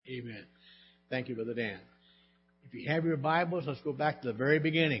Amen. Thank you, Brother Dan. If you have your Bibles, let's go back to the very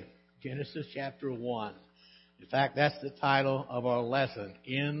beginning. Genesis chapter 1. In fact, that's the title of our lesson,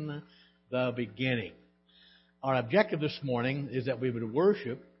 In the Beginning. Our objective this morning is that we would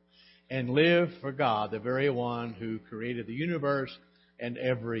worship and live for God, the very one who created the universe and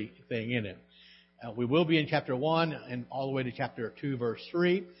everything in it. We will be in chapter 1 and all the way to chapter 2, verse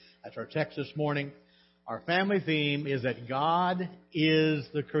 3. That's our text this morning. Our family theme is that God is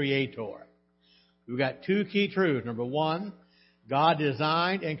the Creator. We've got two key truths. Number one, God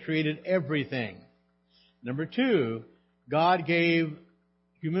designed and created everything. Number two, God gave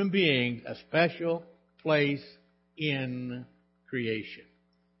human beings a special place in creation.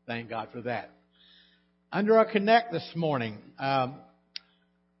 Thank God for that. Under our Connect this morning,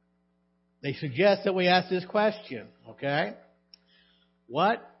 they suggest that we ask this question, okay?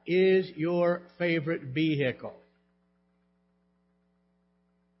 What is your favorite vehicle?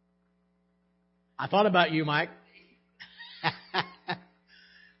 I thought about you, Mike.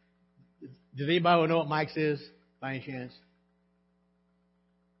 Does anybody know what Mike's is, by any chance?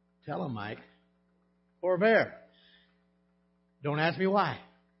 Tell him, Mike. Corvair. Don't ask me why.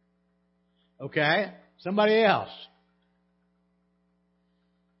 Okay? Somebody else.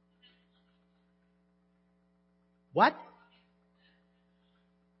 What?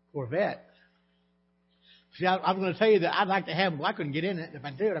 Corvette. See, I'm going to tell you that I'd like to have one. I couldn't get in it. If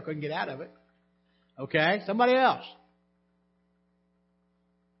I did, I couldn't get out of it. Okay? Somebody else.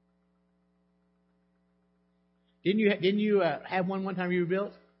 Didn't you have one time you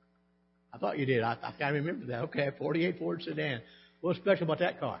built? I thought you did. I remember that. Okay, 48 Ford sedan. What's special about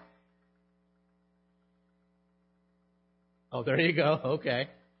that car? Oh, there you go. Okay.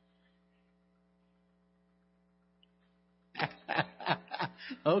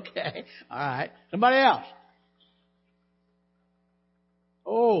 Okay. All right. Somebody else.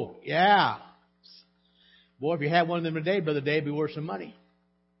 Oh, yeah. Boy, if you had one of them today, Brother Dave, it'd be worth some money.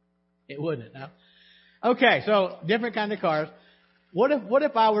 It wouldn't, no? Okay, so different kind of cars. What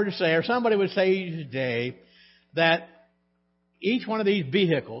if I were to say, or somebody would say today, that each one of these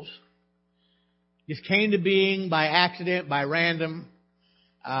vehicles just came to being by accident, by random,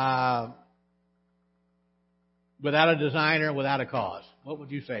 without a designer, without a cause? What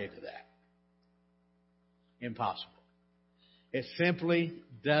would you say to that? Impossible. It simply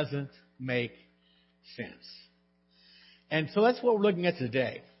doesn't make sense. And so that's what we're looking at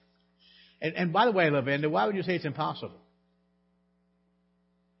today. And by the way, Lavenda, why would you say it's impossible?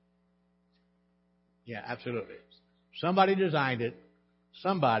 Yeah, absolutely. Somebody designed it.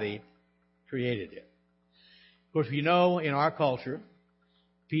 Somebody created it. Of course, you know, in our culture,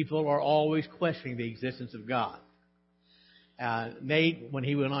 people are always questioning the existence of God. Nate, when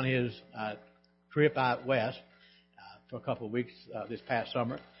he went on his trip out west for a couple of weeks this past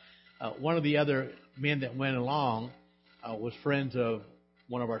summer, one of the other men that went along was friends of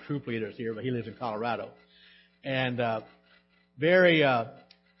one of our troop leaders here, but he lives in Colorado. And very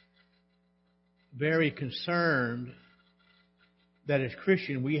concerned that as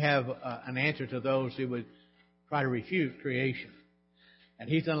Christian we have an answer to those who would try to refute creation. And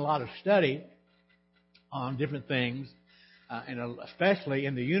he's done a lot of study on different things, and especially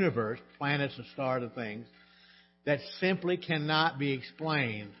in the universe, planets and stars and things, that simply cannot be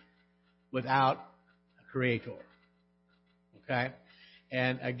explained without a creator. Okay?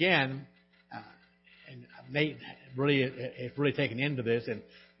 And again, and Nate has really taken into this. And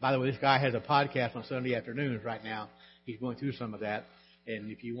by the way, this guy has a podcast on Sunday afternoons right now. He's going through some of that.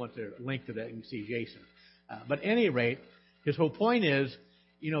 And if you want to link to that, you can see Jason. But at any rate, his whole point is,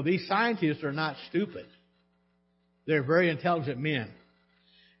 you know, these scientists are not stupid. They're very intelligent men.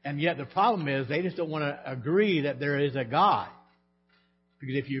 And yet the problem is they just don't want to agree that there is a God.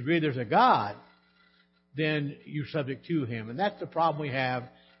 Because if you agree there's a God, then you're subject to Him. And that's the problem we have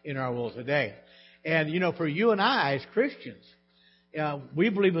in our world today. And, you know, for you and I as Christians, we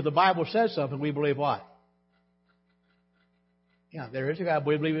believe if the Bible says something, we believe what? Yeah, there is a God.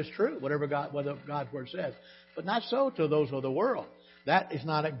 We believe it's true, whatever God's Word says. But not so to those of the world. That is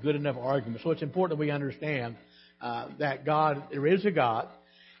not a good enough argument. So it's important that we understand that there is a God.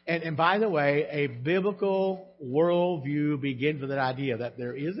 And by the way, a biblical worldview begins with that idea that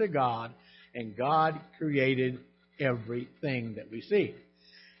there is a God and God created everything that we see.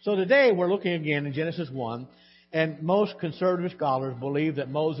 So today we're looking again in Genesis 1, and most conservative scholars believe that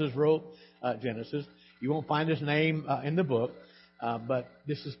Moses wrote Genesis. You won't find his name in the book, but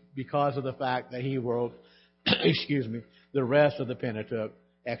this is because of the fact that he wrote, the rest of the Pentateuch,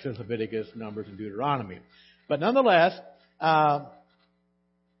 Exodus, Leviticus, Numbers, and Deuteronomy. But nonetheless, how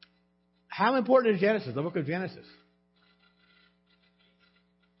important is Genesis, the book of Genesis?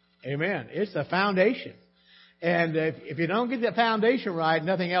 Amen. It's the foundation. And if you don't get the foundation right,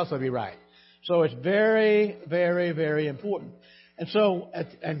 nothing else will be right. So it's very, very, very important. And so,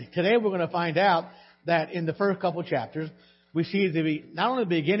 and today we're going to find out that in the first couple chapters, we see not only the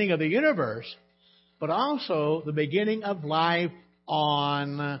beginning of the universe, but also the beginning of life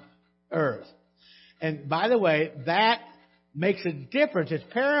on earth. And by the way, that makes a difference. It's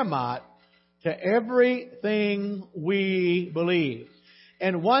paramount to everything we believe.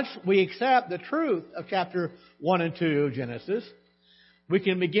 And once we accept the truth of chapter 1 and 2 of Genesis, we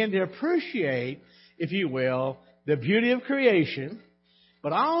can begin to appreciate, if you will, the beauty of creation,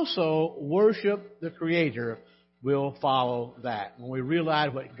 but also worship the Creator will follow that when we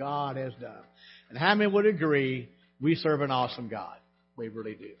realize what God has done. And how many would agree we serve an awesome God? We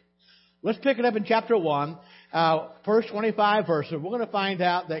really do. Let's pick it up in chapter 1, first 25 verses. We're going to find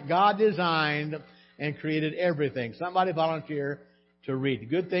out that God designed and created everything. Somebody volunteer to read. The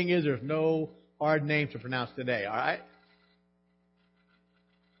good thing is there's no hard names to pronounce today, all right?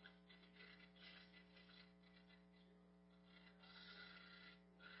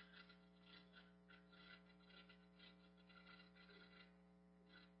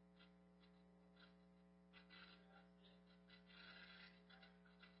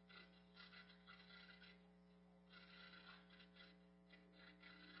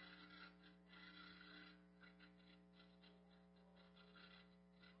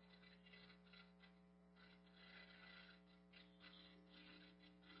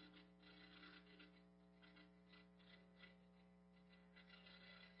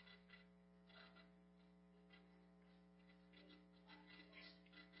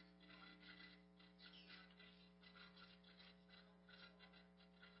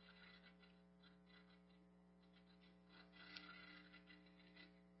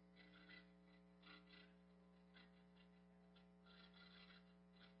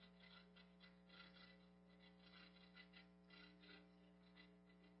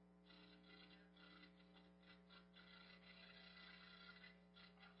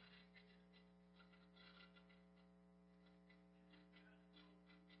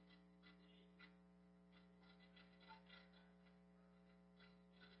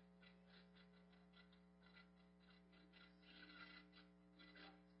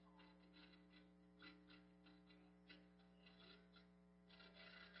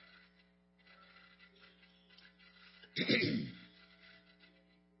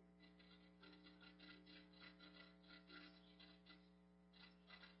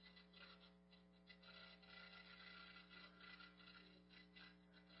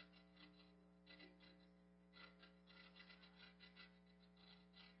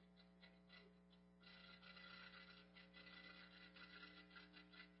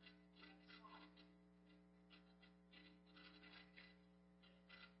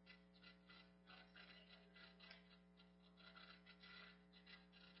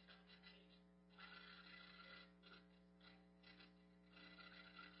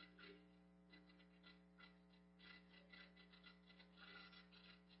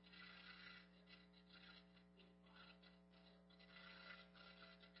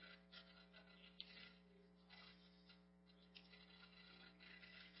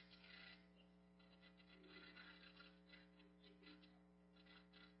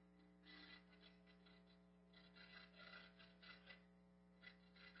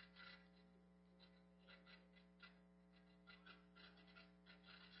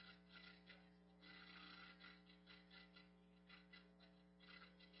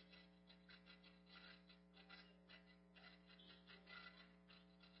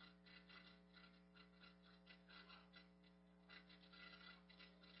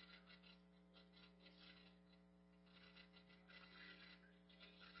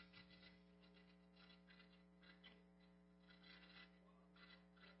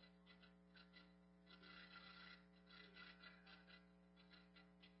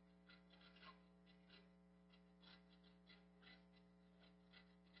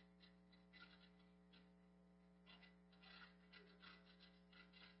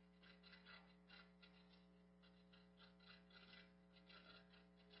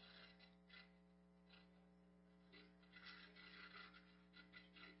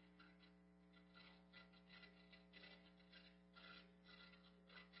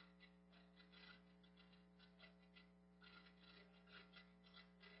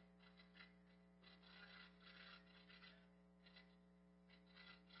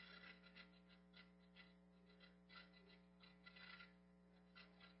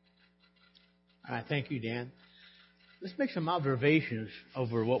 All right, thank you, Dan. Let's make some observations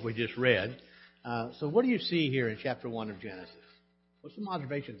over what we just read. So what do you see here in chapter 1 of Genesis? What's some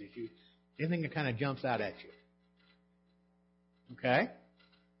observations that anything that kind of jumps out at you? Okay.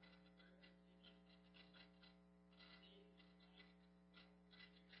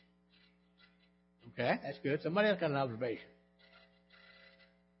 Okay, that's good. Somebody else got an observation.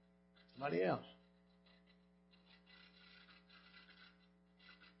 Somebody else.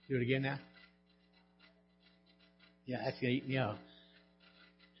 Do it again now. Yeah, that's good. Yeah.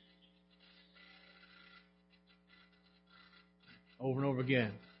 Over and over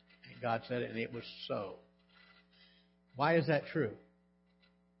again. And God said it, and it was so. Why is that true?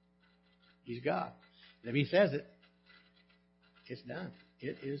 He's God. And if He says it, it's done.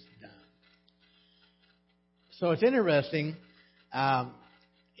 It is done. So it's interesting.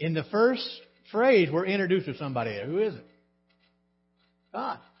 In the first phrase, we're introduced to somebody there. Who is it?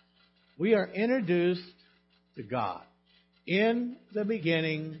 God. We are introduced to God. In the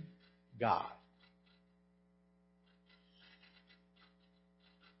beginning, God.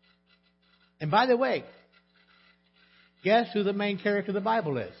 And by the way, guess who the main character of the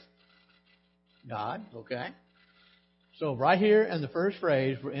Bible is? God, okay? So right here in the first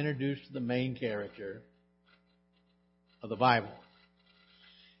phrase, we're introduced to the main character of the Bible.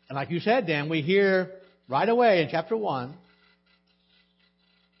 And like you said, Dan, we hear right away in chapter 1,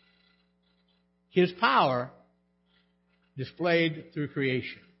 His power displayed through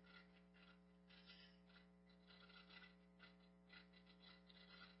creation.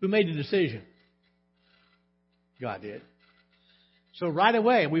 Who made the decision? God did. So right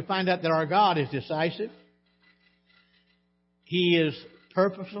away, we find out that our God is decisive. He is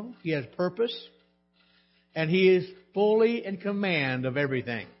purposeful. He has purpose. And He is fully in command of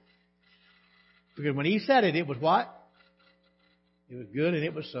everything. Because when He said it, it was what? It was good and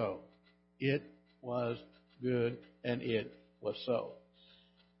it was so. It was good and it was so.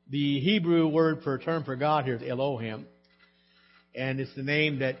 The Hebrew word for term for God here is Elohim. And it's the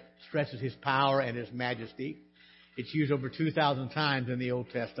name that stresses His power and His majesty. It's used over 2,000 times in the Old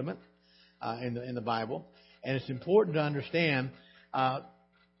Testament, in the Bible. And it's important to understand,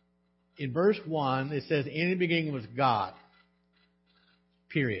 in verse 1, it says, in the beginning was God.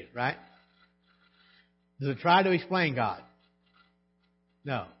 Period, right? Does it try to explain God?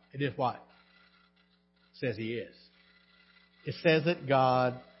 No. It is what? It says He is. It says that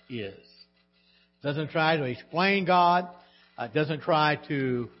God is. It doesn't try to explain God. It doesn't try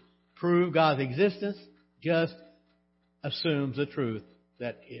to prove God's existence. Just assumes the truth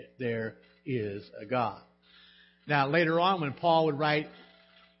that there is a God. Now, later on, when Paul would write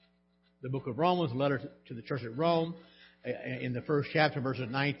the book of Romans, a letter to the church at Rome, in the first chapter, verses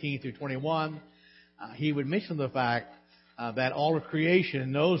 19 through 21, he would mention the fact that all of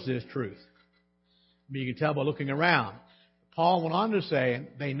creation knows this truth. I mean, you can tell by looking around. Paul went on to say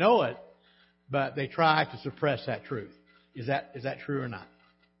they know it, but they try to suppress that truth. Is that true or not?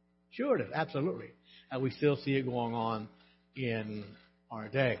 Sure it is, absolutely. And we still see it going on in our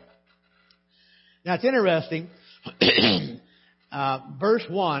day. Now it's interesting. Verse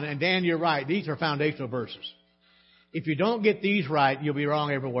 1, and Dan, you're right. These are foundational verses. If you don't get these right, you'll be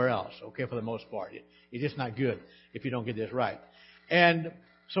wrong everywhere else, okay, for the most part. It's just not good if you don't get this right. And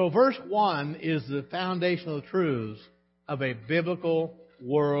so verse 1 is the foundational truths of a biblical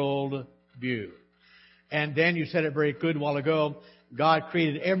world view. And Dan, you said it very good a while ago. God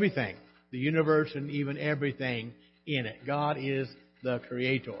created everything, the universe and even everything in it. God is the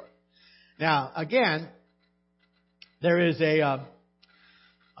creator. Now, again, there is a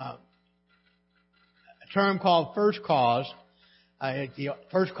term called first cause, the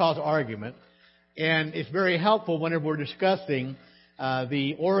first cause argument, and it's very helpful whenever we're discussing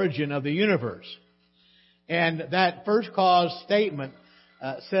the origin of the universe. And that first cause statement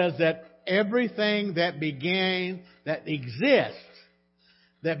says that everything that begins to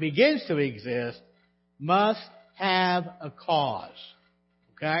exist, must have a cause.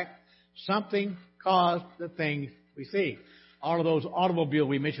 Okay? Something caused the things we see. All of those automobiles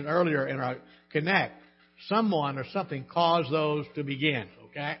we mentioned earlier in our Connect, someone or something caused those to begin.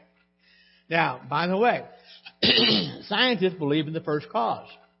 Okay? Now, by the way, scientists believe in the first cause.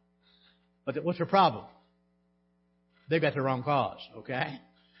 But what's the problem? They've got the wrong cause. Okay?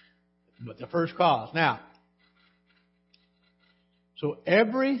 But the first cause. Now, so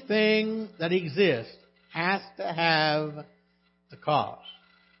everything that exists has to have a cause.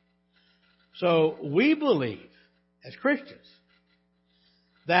 So we believe, as Christians,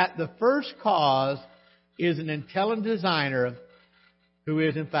 that the first cause is an intelligent designer who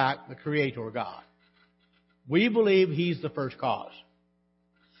is, in fact, the Creator God. We believe He's the first cause.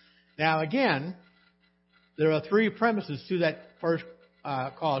 Now, again, there are three premises to that first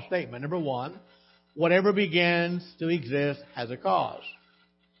cause statement. Number one, whatever begins to exist has a cause.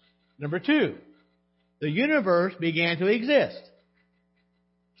 Number two, the universe began to exist.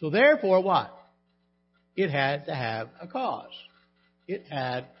 So therefore what? It had to have a cause. It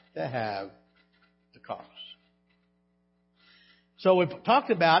had to have a cause. So we've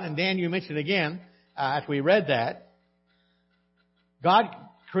talked about, and Dan, you mentioned again, after we read that, God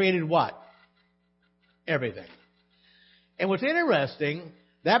created what? Everything. And what's interesting,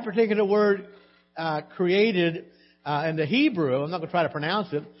 that particular word created in the Hebrew, I'm not going to try to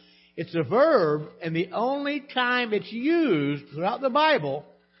pronounce it, it's a verb, and the only time it's used throughout the Bible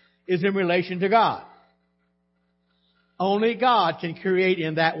is in relation to God. Only God can create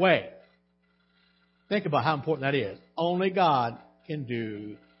in that way. Think about how important that is. Only God can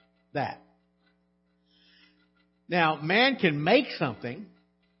do that. Now, man can make something,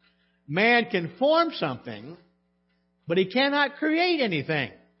 man can form something, but he cannot create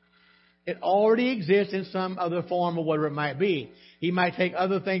anything. It already exists in some other form or whatever it might be. He might take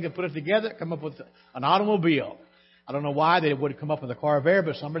other things and put it together, come up with an automobile. I don't know why they would come up with a Corvair,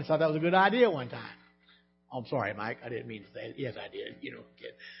 but somebody thought that was a good idea one time. I'm sorry, Mike. I didn't mean to say it. Yes, I did.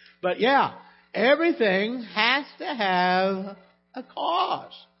 Kid. But yeah, everything has to have a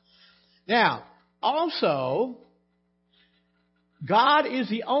cause. Now, also, God is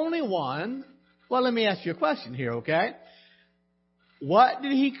the only one. Well, let me ask you a question here, okay? What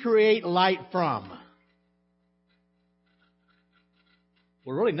did He create light from?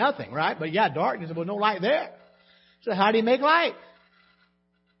 Well, really nothing, right? But yeah, darkness, there was no light there. So how did He make light?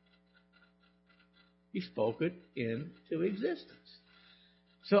 He spoke it into existence.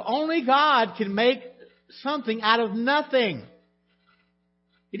 So only God can make something out of nothing.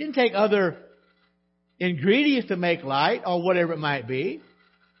 He didn't take other ingredients to make light or whatever it might be.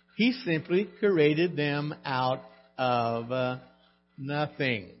 He simply created them out of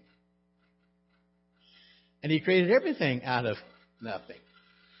nothing. And He created everything out of nothing.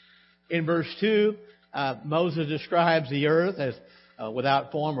 In verse 2, Moses describes the earth as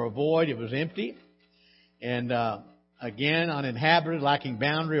without form or void. It was empty. And again, uninhabited, lacking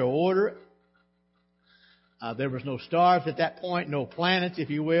boundary or order. There was no stars at that point, no planets, if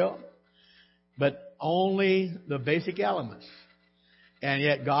you will, but only the basic elements. And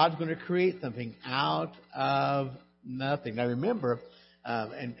yet God's going to create something out of nothing. Now remember,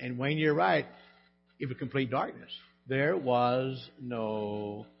 and Wayne, you're right, it was complete darkness. There was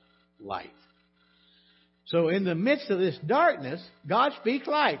no light. So in the midst of this darkness, God speaks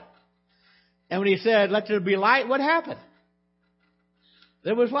light. And when He said, let there be light, what happened?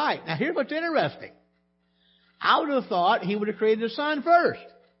 There was light. Now here's what's interesting. I would have thought He would have created the sun first.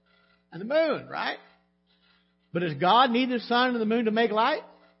 And the moon, right? But does God need the sun and the moon to make light?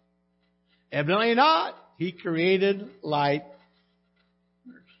 Evidently not. He created light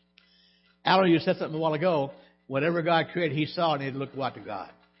first. Alan, you said something a while ago. Whatever God created, He saw it and it looked what to God?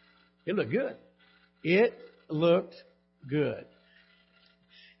 It looked good. It looked good.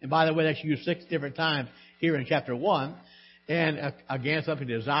 And by the way, that's used 6 different times here in chapter 1. And again, something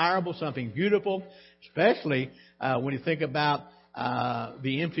desirable, something beautiful, especially when you think about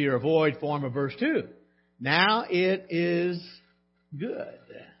the empty or void form of verse 2. Now it is good.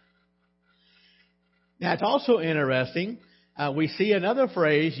 Now it's also interesting. We see another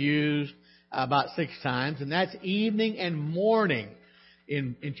phrase used about 6 times, and that's evening and morning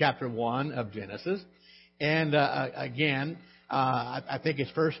in chapter 1 of Genesis. And again, I think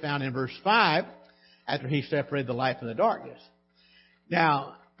it's first found in verse 5 after He separated the light from the darkness.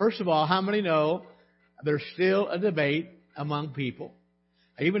 Now, first of all, how many know there's still a debate among people,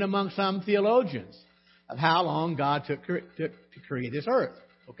 even among some theologians, of how long God took to create this earth?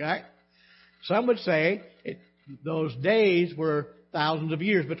 Okay? Some would say those days were thousands of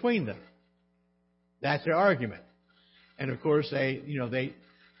years between them. That's their argument. And of course, they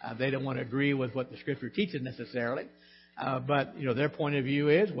don't want to agree with what the Scripture teaches necessarily. But their point of view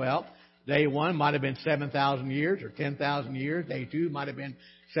is, well, day 1 might have been 7,000 years or 10,000 years. Day 2 might have been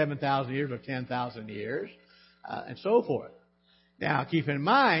 7,000 years or 10,000 years, and so forth. Now, keep in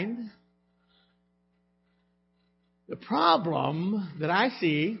mind, the problem that I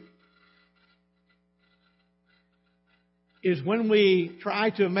see is when we try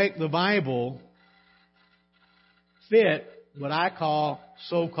to make the Bible fit what I call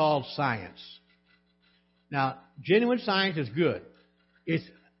so-called science. Now, genuine science is good. It's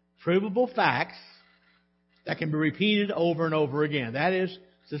provable facts that can be repeated over and over again. That is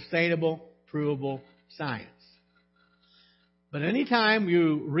sustainable, provable science. But anytime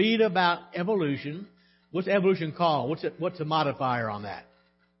you read about evolution, what's evolution called? What's the modifier on that?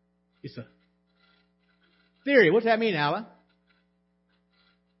 It's a theory. What's that mean, Alan?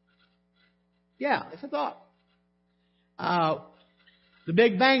 Yeah, it's a thought. The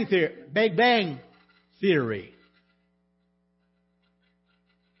Big Bang Theory.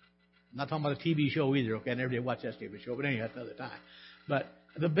 I'm not talking about a TV show either, okay? I never did watch that TV show, but anyway, that's another time. But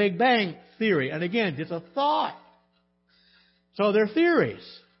the Big Bang Theory, and again, it's a thought. So they're theories.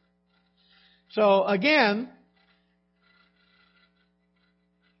 So again,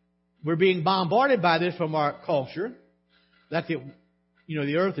 we're being bombarded by this from our culture. That the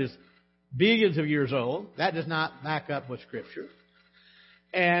earth is billions of years old. That does not back up with Scripture.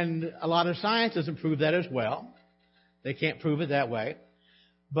 And a lot of science doesn't prove that as well. They can't prove it that way.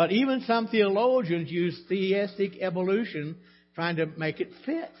 But even some theologians use theistic evolution trying to make it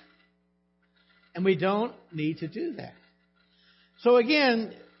fit. And we don't need to do that. So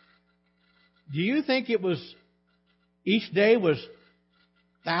again, do you think it was each day was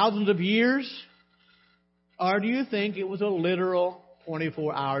thousands of years? Or do you think it was a literal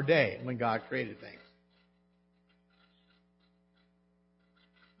 24-hour day when God created things?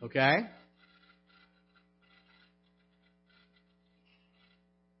 Okay?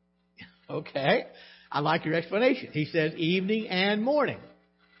 Okay. I like your explanation. He says evening and morning.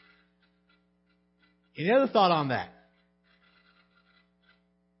 Any other thought on that?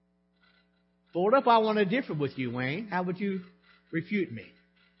 But what if I want to differ with you, Wayne? How would you refute me?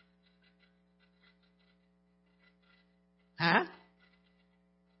 Huh?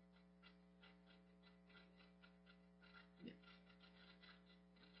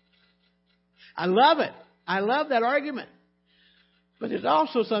 I love it. I love that argument. But there's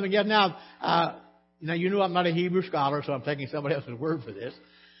also something else. Now, you know I'm not a Hebrew scholar, so I'm taking somebody else's word for this.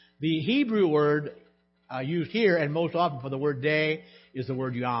 The Hebrew word used here, and most often for the word day, is the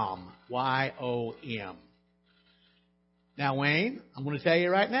word yom. Y-O-M. Now, Wayne, I'm going to tell you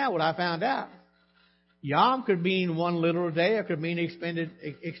right now what I found out. Yom could mean one literal day, or it could mean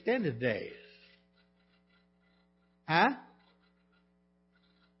extended days. Huh?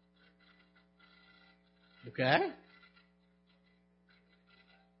 Okay?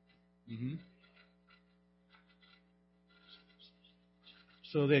 Mm-hmm.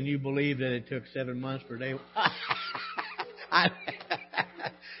 So then you believe that it took 7 months per day?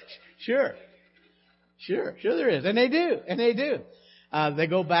 Sure there is. And they do. They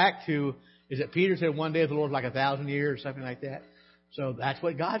go back to, is it Peter said one day of the Lord like 1,000 years, or something like that? So that's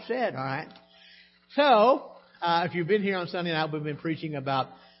what God said, all right? So, if you've been here on Sunday night, we've been preaching about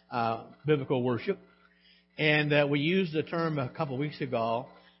biblical worship. And we used the term a couple of weeks ago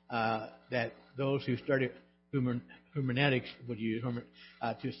that those who study hermeneutics would use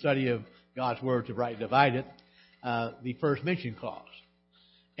to study of God's Word to rightly divide it, the first mention clause.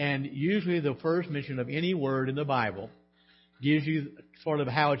 And usually the first mention of any word in the Bible gives you sort of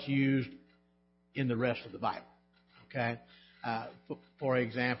how it's used in the rest of the Bible. Okay? For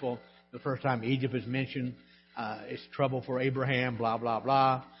example, the first time Egypt is mentioned, it's trouble for Abraham, blah, blah,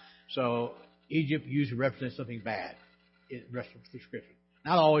 blah. So Egypt usually represents something bad in the rest of the Scripture.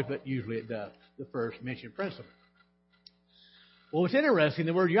 Not always, but usually it does, the first mentioned principle. Well, what's interesting,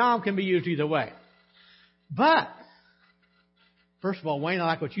 the word Yom can be used either way. But, first of all, Wayne, I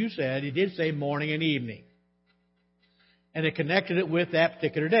like what you said. It did say morning and evening. And it connected it with that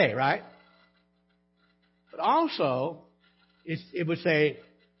particular day, right? But also, it would say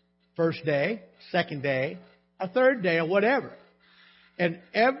first day, second day, a third day, or whatever. And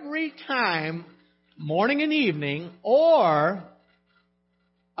every time, morning and evening, or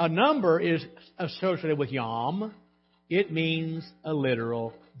a number is associated with Yom, it means a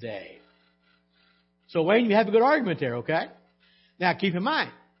literal day. So, Wayne, you have a good argument there, okay? Now, keep in mind,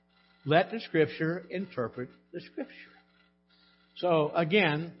 let the Scripture interpret the Scripture. So,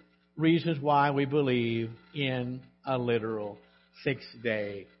 again, reasons why we believe in a literal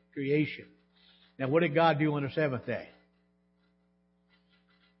 6-day creation. Now, what did God do on the seventh day?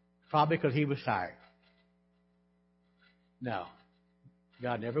 Probably because He was tired. No.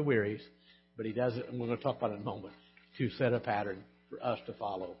 God never wearies, but He does it, and we're going to talk about it in a moment, to set a pattern for us to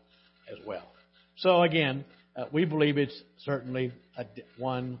follow as well. So again, we believe it's certainly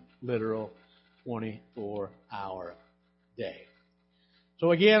one literal 24-hour day.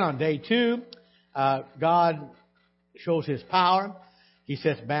 So again, on day 2, God shows His power. He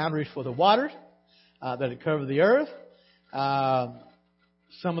sets boundaries for the waters that had covered the earth.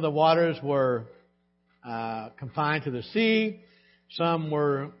 Some of the waters were confined to the sea. Some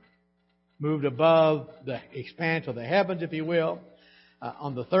were moved above the expanse of the heavens, if you will.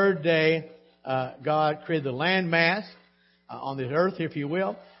 On the third day, God created the landmass on this earth, if you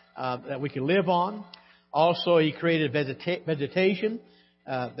will, that we can live on. Also, He created vegetation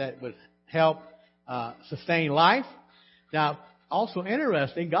that would help sustain life. Now, also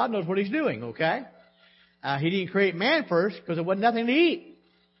interesting. God knows what He's doing, okay? He didn't create man first because there wasn't nothing to eat.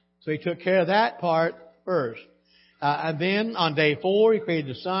 So He took care of that part first. And then on day 4, He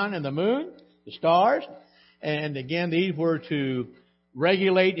created the sun and the moon, the stars. And again, these were to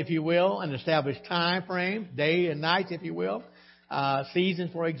regulate, if you will, and establish time frames, day and night, if you will,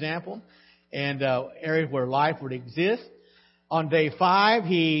 seasons, for example, and areas where life would exist. On day 5,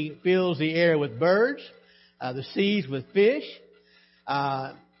 He fills the air with birds, the seas with fish.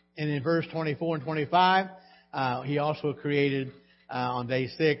 And in verse 24 and 25, He also created on day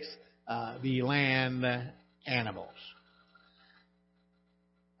 6 the land animals.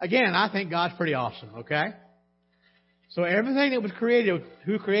 Again, I think God's pretty awesome, okay? So everything that was created,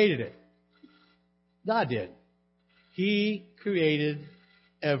 who created it? God did. He created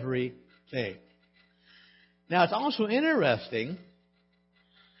everything. Now, it's also interesting,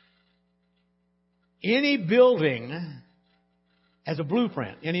 any building has a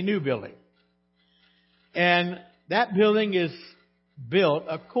blueprint, any new building. And that building is built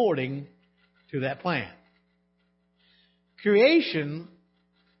according to that plan. Creation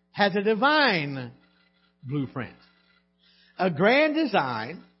has a divine blueprint, a grand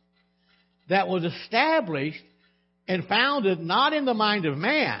design that was established and founded not in the mind of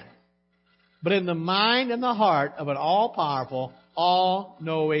man, but in the mind and the heart of an all-powerful,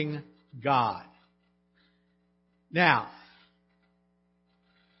 all-knowing God. Now,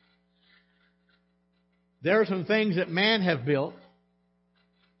 there are some things that man have built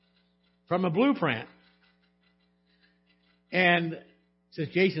from a blueprint. And since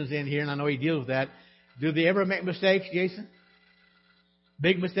Jason's in here, and I know he deals with that, do they ever make mistakes, Jason?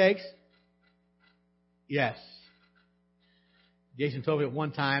 Big mistakes? Yes. Jason told me at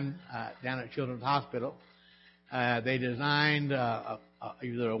one time down at Children's Hospital, they designed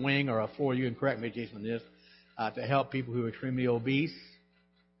either a wing or a floor, you can correct me, Jason, on this, to help people who are extremely obese.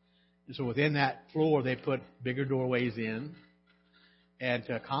 And so within that floor, they put bigger doorways in and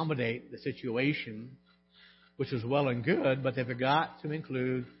to accommodate the situation, which is well and good, but they forgot to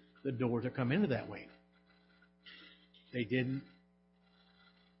include the doors that come into that wing. They didn't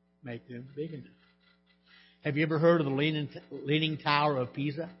make them big enough. Have you ever heard of the Leaning Tower of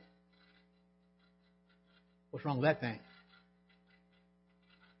Pisa? What's wrong with that thing?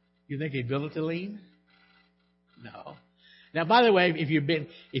 You think they built it to lean? No. Now, by the way, if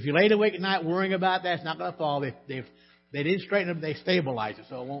you laid awake at night worrying about that, it's not going to fall. They didn't straighten it, they stabilized it,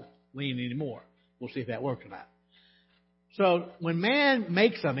 so it won't lean anymore. We'll see if that works or not. So when man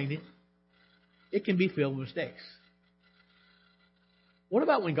makes something, it can be filled with mistakes. What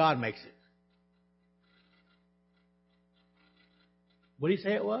about when God makes it? What did He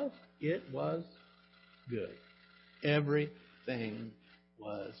say it was? It was good. Everything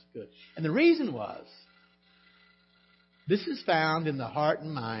was good. And the reason was, this is found in the heart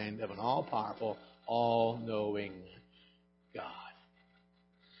and mind of an all-powerful, all-knowing God.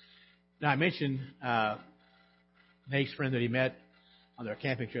 Now, I mentioned Nate's friend that he met on their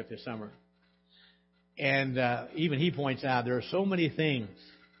camping trip this summer. And even he points out there are so many things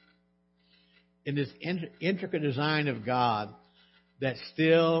in this intricate design of God that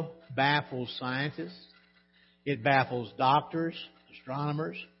still baffles scientists. It baffles doctors,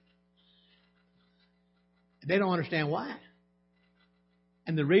 astronomers. They don't understand why.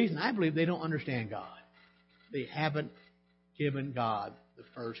 And the reason, I believe, they don't understand God. They haven't given God the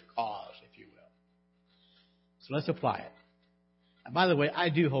first cause, if you will. So let's apply it. And by the way, I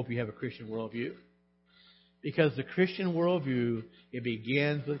do hope you have a Christian worldview. Because the Christian worldview, it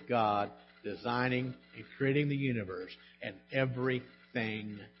begins with God designing and creating the universe and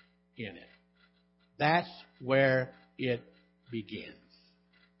everything in it. That's where it begins.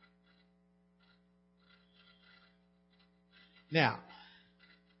 Now,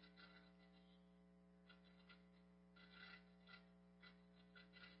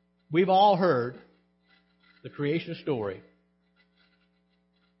 we've all heard the creation story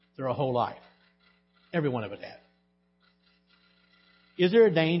through our whole life. Every one of us has. Is there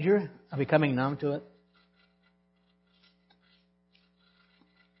a danger of becoming numb to it?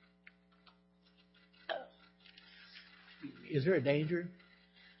 Is there a danger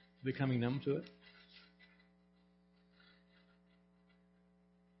of becoming numb to it?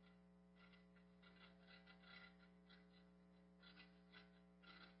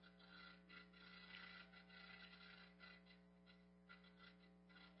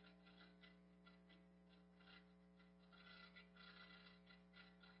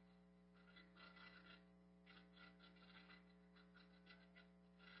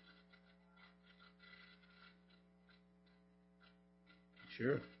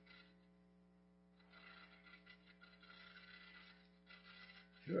 Sure.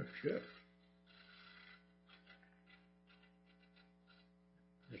 Sure.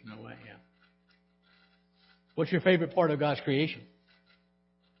 There's no way, yeah. What's your favorite part of God's creation?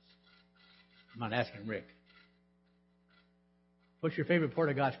 I'm not asking Rick. What's your favorite part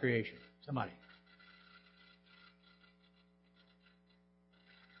of God's creation? Somebody.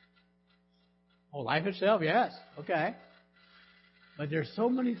 Oh, life itself, yes. Okay. But there's so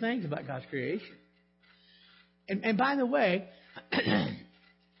many things about God's creation. And by the way,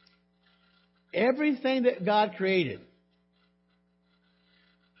 everything that God created,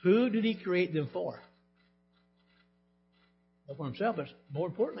 who did He create them for? Not for Himself, but more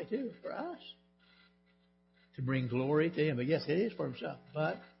importantly, too, for us. To bring glory to Him. But yes, it is for Himself,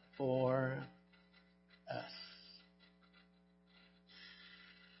 but for us.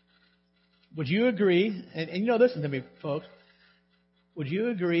 Would you agree, and listen to me, folks, would you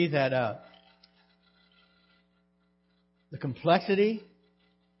agree that the complexity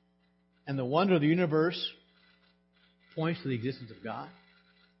and the wonder of the universe points to the existence of God?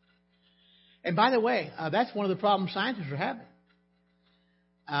 And by the way, that's one of the problems scientists are having.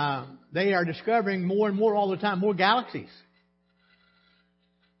 They are discovering more and more all the time, more galaxies.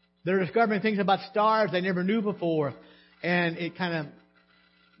 They're discovering things about stars they never knew before, and it kind of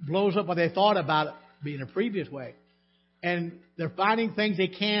blows up what they thought about it being a previous way. And they're finding things they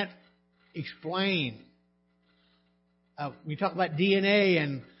can't explain. We talk about DNA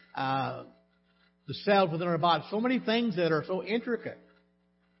and the cells within our body. So many things that are so intricate.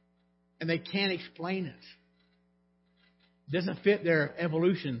 And they can't explain it. It doesn't fit their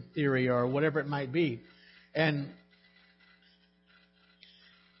evolution theory or whatever it might be. And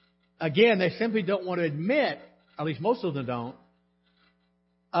again, they simply don't want to admit, at least most of them don't,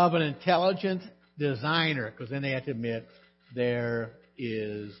 of an intelligent designer, because then they have to admit there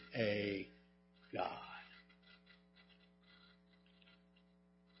is a God.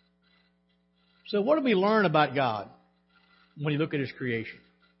 So what do we learn about God when you look at His creation?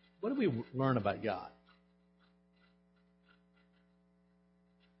 What do we learn about God?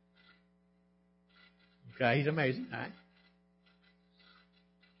 Okay, He's amazing. All right.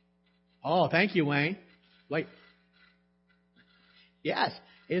 Oh, thank you, Wayne. Wait. Yes,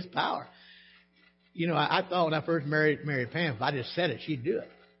 His power. I thought when I first married Pam, if I just said it, she'd do it.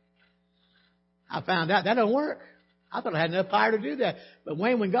 I found out that don't work. I thought I had enough power to do that. But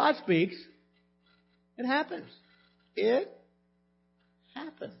Wayne, when God speaks, it happens. It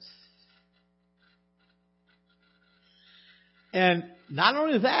happens. And not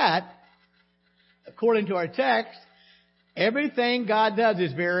only that, according to our text, everything God does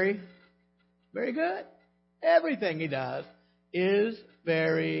is very, very good. Everything He does is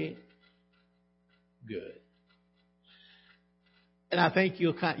very good. And I think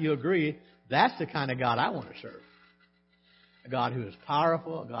you'll agree that's the kind of God I want to serve. A God who is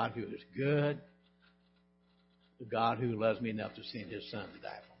powerful, a God who is good, a God who loves me enough to send His Son to die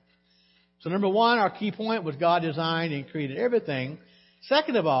for me. So number one, our key point was God designed and created everything.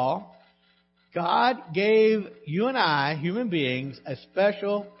 Second of all, God gave you and I, human beings, a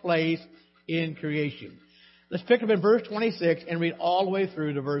special place in creation. Let's pick up in verse 26 and read all the way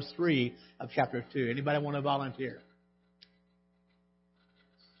through to verse 3 of chapter 2. Anybody want to volunteer?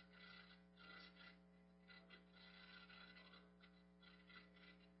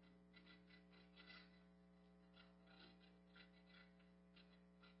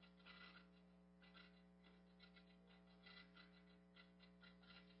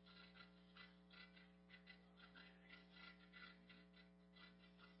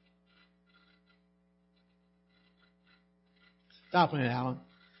 Stop a minute, Alan.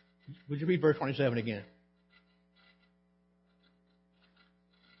 Would you read verse 27 again?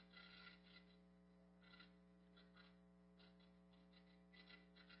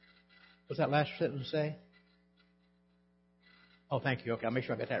 What's that last sentence say? Oh, thank you. Okay, I'll make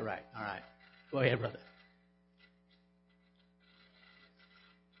sure I got that right. All right. Go ahead, brother.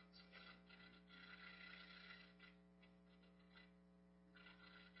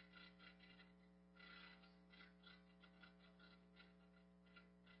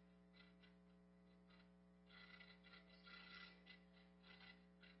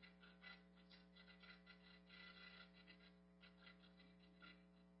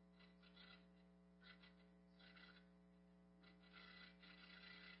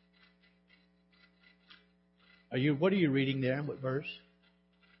 What are you reading there? What verse?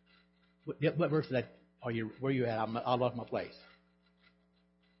 What verse is that? Where are you at? I lost my place.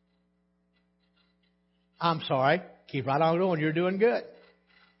 I'm sorry. Keep right on going. You're doing good.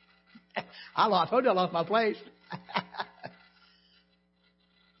 I told you I lost my place.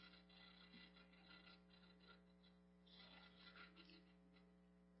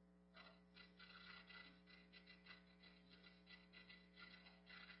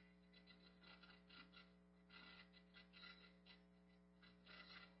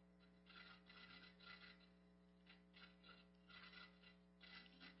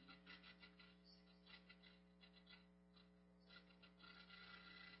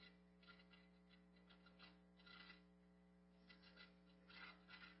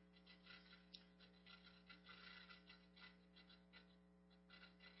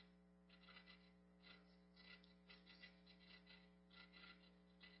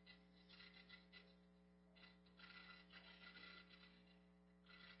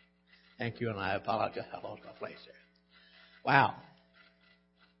 Thank you, and I apologize. I lost my place there. Wow.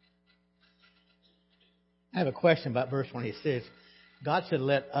 I have a question about verse 26. God said,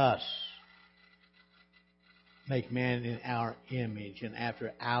 let us make man in our image and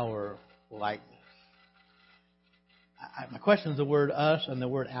after our likeness. My question is the word us and the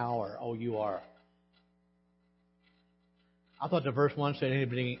word our, O-U-R. I thought the verse 1 said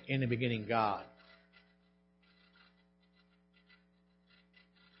in the beginning God.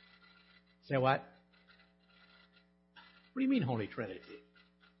 Say what? What do you mean Holy Trinity?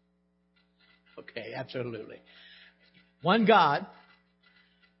 Okay, absolutely. One God,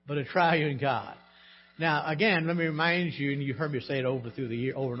 but a triune God. Now, again, let me remind you, and you've heard me say it over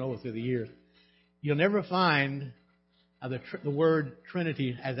and over through the years, you'll never find the word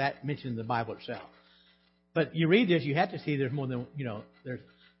Trinity as that mentioned in the Bible itself. But you read this, you have to see there's more than,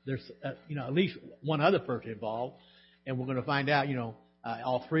 there's at least one other person involved, and we're going to find out,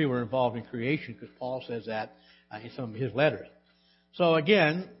 all three were involved in creation because Paul says that in some of his letters. So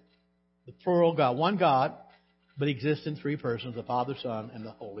again, the plural God, one God, but exists in three persons, the Father, Son, and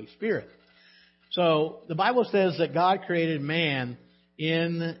the Holy Spirit. So the Bible says that God created man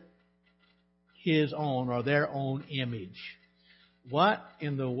in his own or their own image. What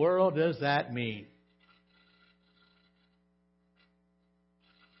in the world does that mean?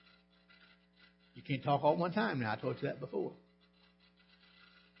 You can't talk all at one time now. I told you that before.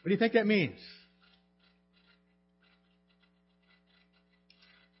 What do you think that means?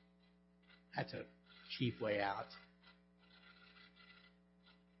 That's a cheap way out.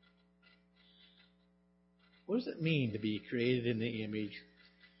 What does it mean to be created in the image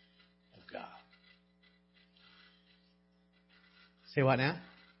of God? Say what now?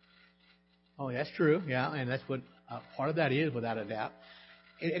 Oh, that's true. Yeah, and that's what part of that is, without a doubt.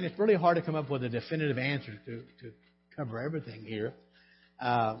 And it's really hard to come up with a definitive answer to cover everything here.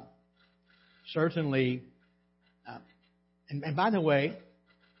 Certainly, and by the way,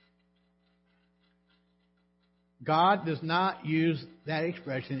 God does not use that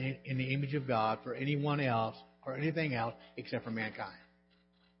expression in the image of God for anyone else or anything else except for mankind.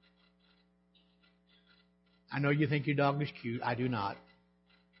 I know you think your dog is cute. I do not.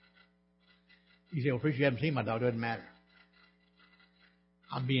 You say, well, preacher, you haven't seen my dog. It doesn't matter.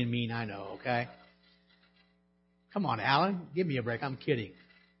 I'm being mean, I know, okay? Come on, Alan. Give me a break. I'm kidding.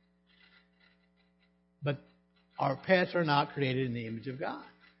 But our pets are not created in the image of God.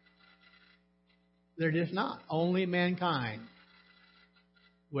 They're just not. Only mankind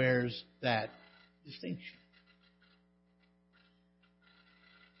wears that distinction.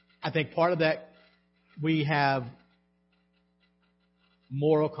 I think part of that, we have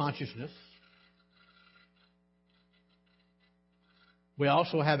moral consciousness. We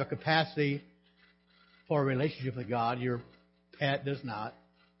also have a capacity for a relationship with God. Your pet does not.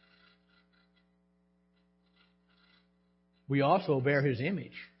 We also bear His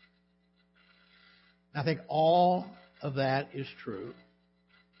image. I think all of that is true.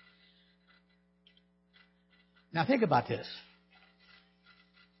 Now think about this.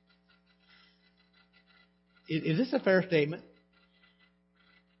 Is this a fair statement?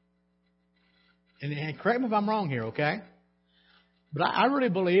 And correct me if I'm wrong here, okay? But I really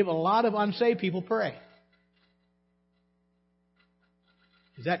believe a lot of unsaved people pray.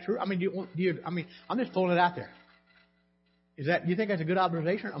 Is that true? I mean, I'm just throwing it out there. Do you think that's a good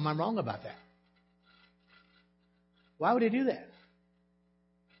observation, or am I wrong about that? Why would they do that?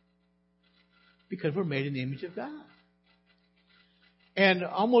 Because we're made in the image of God. And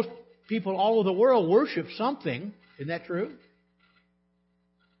almost people all over the world worship something. Isn't that true?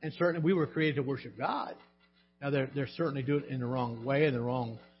 And certainly we were created to worship God. Now they're certainly doing it in the wrong way, in the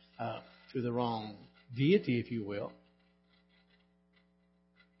wrong to the wrong deity, if you will.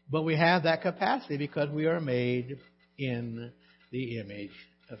 But we have that capacity because we are made in the image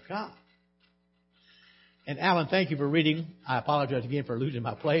of God. And Alan, thank you for reading. I apologize again for losing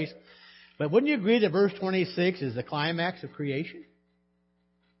my place. But wouldn't you agree that verse 26 is the climax of creation?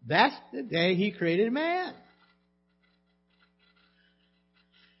 That's the day He created man.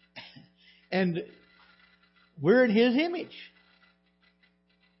 And we're in His image.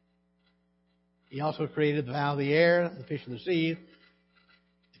 He also created the fowl of the air, the fish of the sea,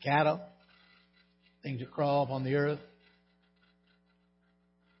 the cattle, things that crawl upon the earth.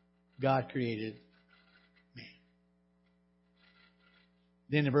 God created man.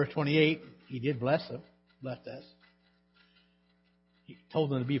 Then in verse 28, He did blessed us. He told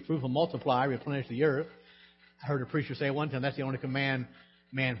them to be fruitful, multiply, replenish the earth. I heard a preacher say one time that's the only command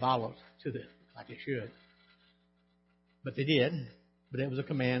man follows to this, like it should. But they did. But it was a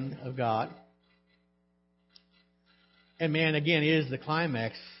command of God. And man, again, is the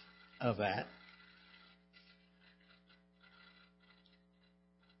climax of that.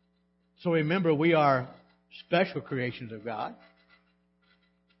 So remember, we are special creations of God.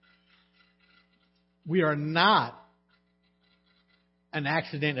 We are not an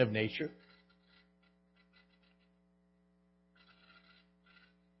accident of nature.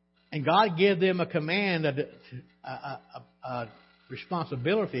 And God gave them a command, a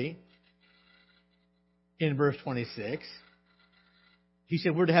responsibility in verse 26. He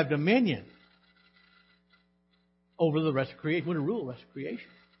said we're to have dominion over the rest of creation. We're to rule the rest of creation.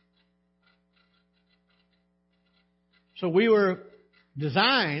 So we were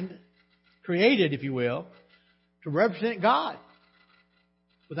designed, created, if you will, to represent God,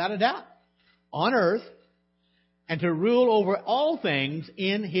 without a doubt, on earth, and to rule over all things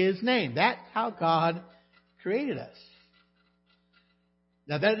in His name. That's how God created us.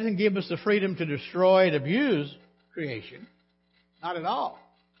 Now, that doesn't give us the freedom to destroy and abuse creation. Not at all.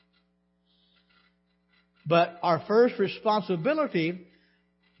 But our first responsibility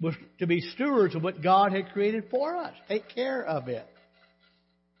was to be stewards of what God had created for us. Take care of it.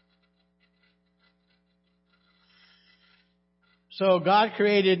 So God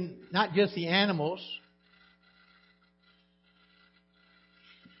created not just the animals,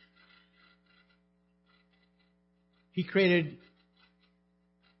 He created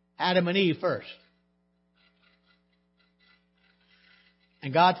Adam and Eve first.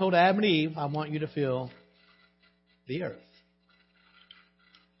 And God told Adam and Eve, I want you to fill the earth.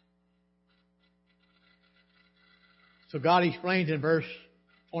 So God explains in verse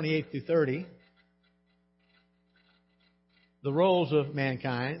 28 through 30 the roles of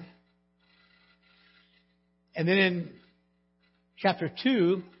mankind. And then in chapter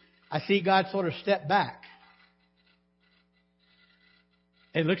 2, I see God sort of step back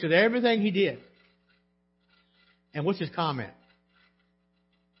and looks at everything He did. And what's His comment?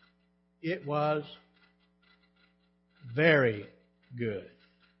 It was very good.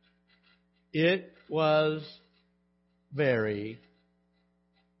 It was very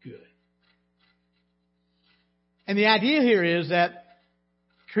good. And the idea here is that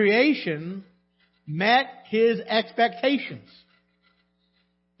creation met His expectations.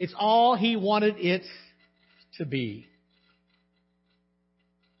 It's all He wanted it to be.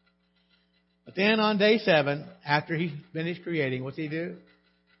 But then on day 7, after He finished creating, what's He do?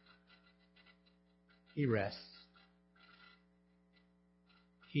 He rests.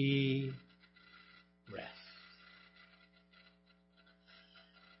 He rests.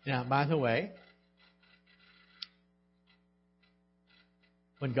 Now, by the way,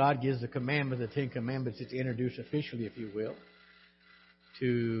 when God gives the commandment, the 10 Commandments, it's introduced officially, if you will,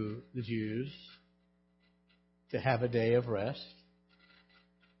 to the Jews to have a day of rest.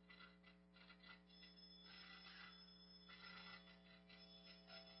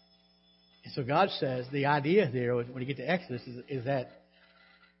 And so God says, the idea there, when you get to Exodus, is that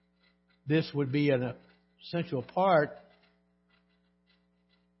this would be an essential part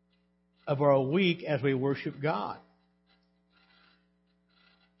of our week as we worship God.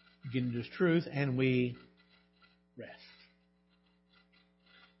 We get into His truth and we rest.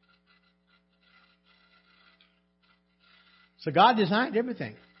 So God designed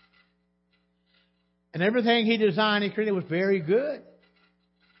everything. And everything He designed and created was very good.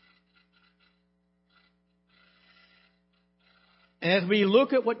 And as we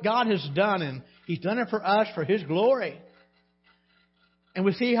look at what God has done, and He's done it for us for His glory, and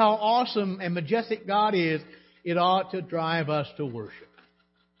we see how awesome and majestic God is, it ought to drive us to worship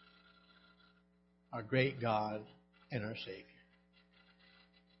our great God and our Savior.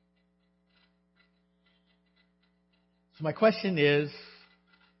 So my question is,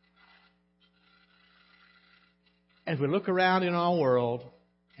 as we look around in our world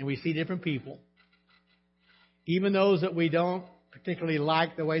and we see different people, even those that we don't particularly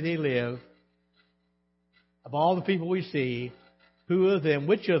like the way they live, of all the people we see,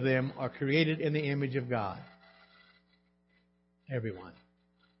 which of them are created in the image of God? Everyone.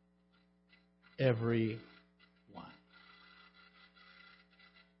 Everyone.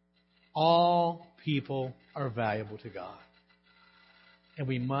 All people are valuable to God. And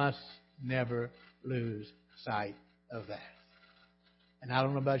we must never lose sight of that. And I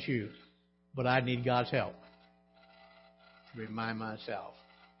don't know about you, but I need God's help to remind myself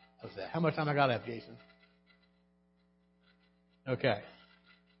of that. How much time I got left, Jason? Okay.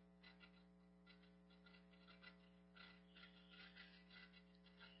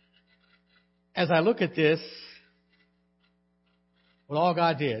 As I look at this, what all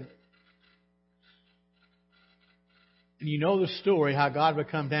God did, and you know the story, how God would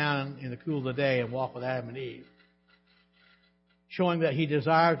come down in the cool of the day and walk with Adam and Eve, showing that He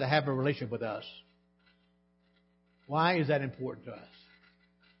desires to have a relationship with us. Why is that important to us?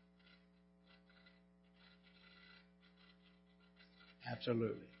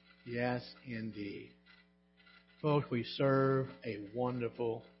 Absolutely. Yes, indeed. Folks, we serve a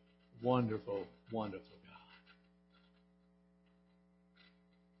wonderful, wonderful, wonderful God.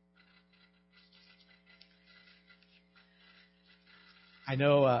 I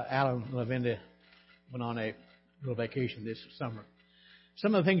know Alan and Lavinda went on a little vacation this summer.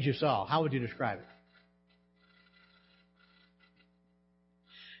 Some of the things you saw, how would you describe it?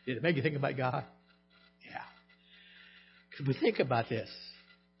 Did it make you think about God? Yeah. Because we think about this.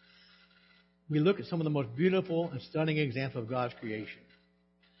 We look at some of the most beautiful and stunning examples of God's creation.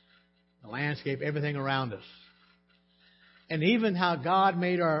 The landscape, everything around us. And even how God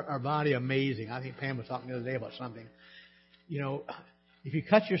made our body amazing. I think Pam was talking the other day about something. You know, if you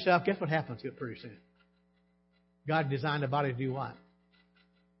cut yourself, guess what happens to it pretty soon? God designed the body to do what?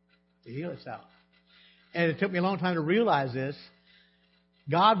 To heal itself. And it took me a long time to realize this.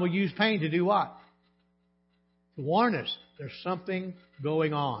 God will use pain to do what? To warn us there's something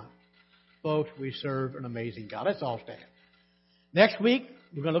going on. Folks, we serve an amazing God. Let's all stand. Next week,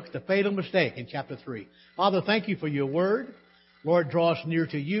 we're going to look at the fatal mistake in chapter 3. Father, thank you for your word. Lord, draw us near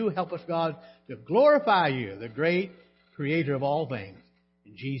to you. Help us, God, to glorify you, the great creator of all things.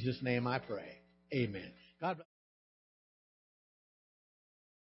 In Jesus' name I pray. Amen. God bless.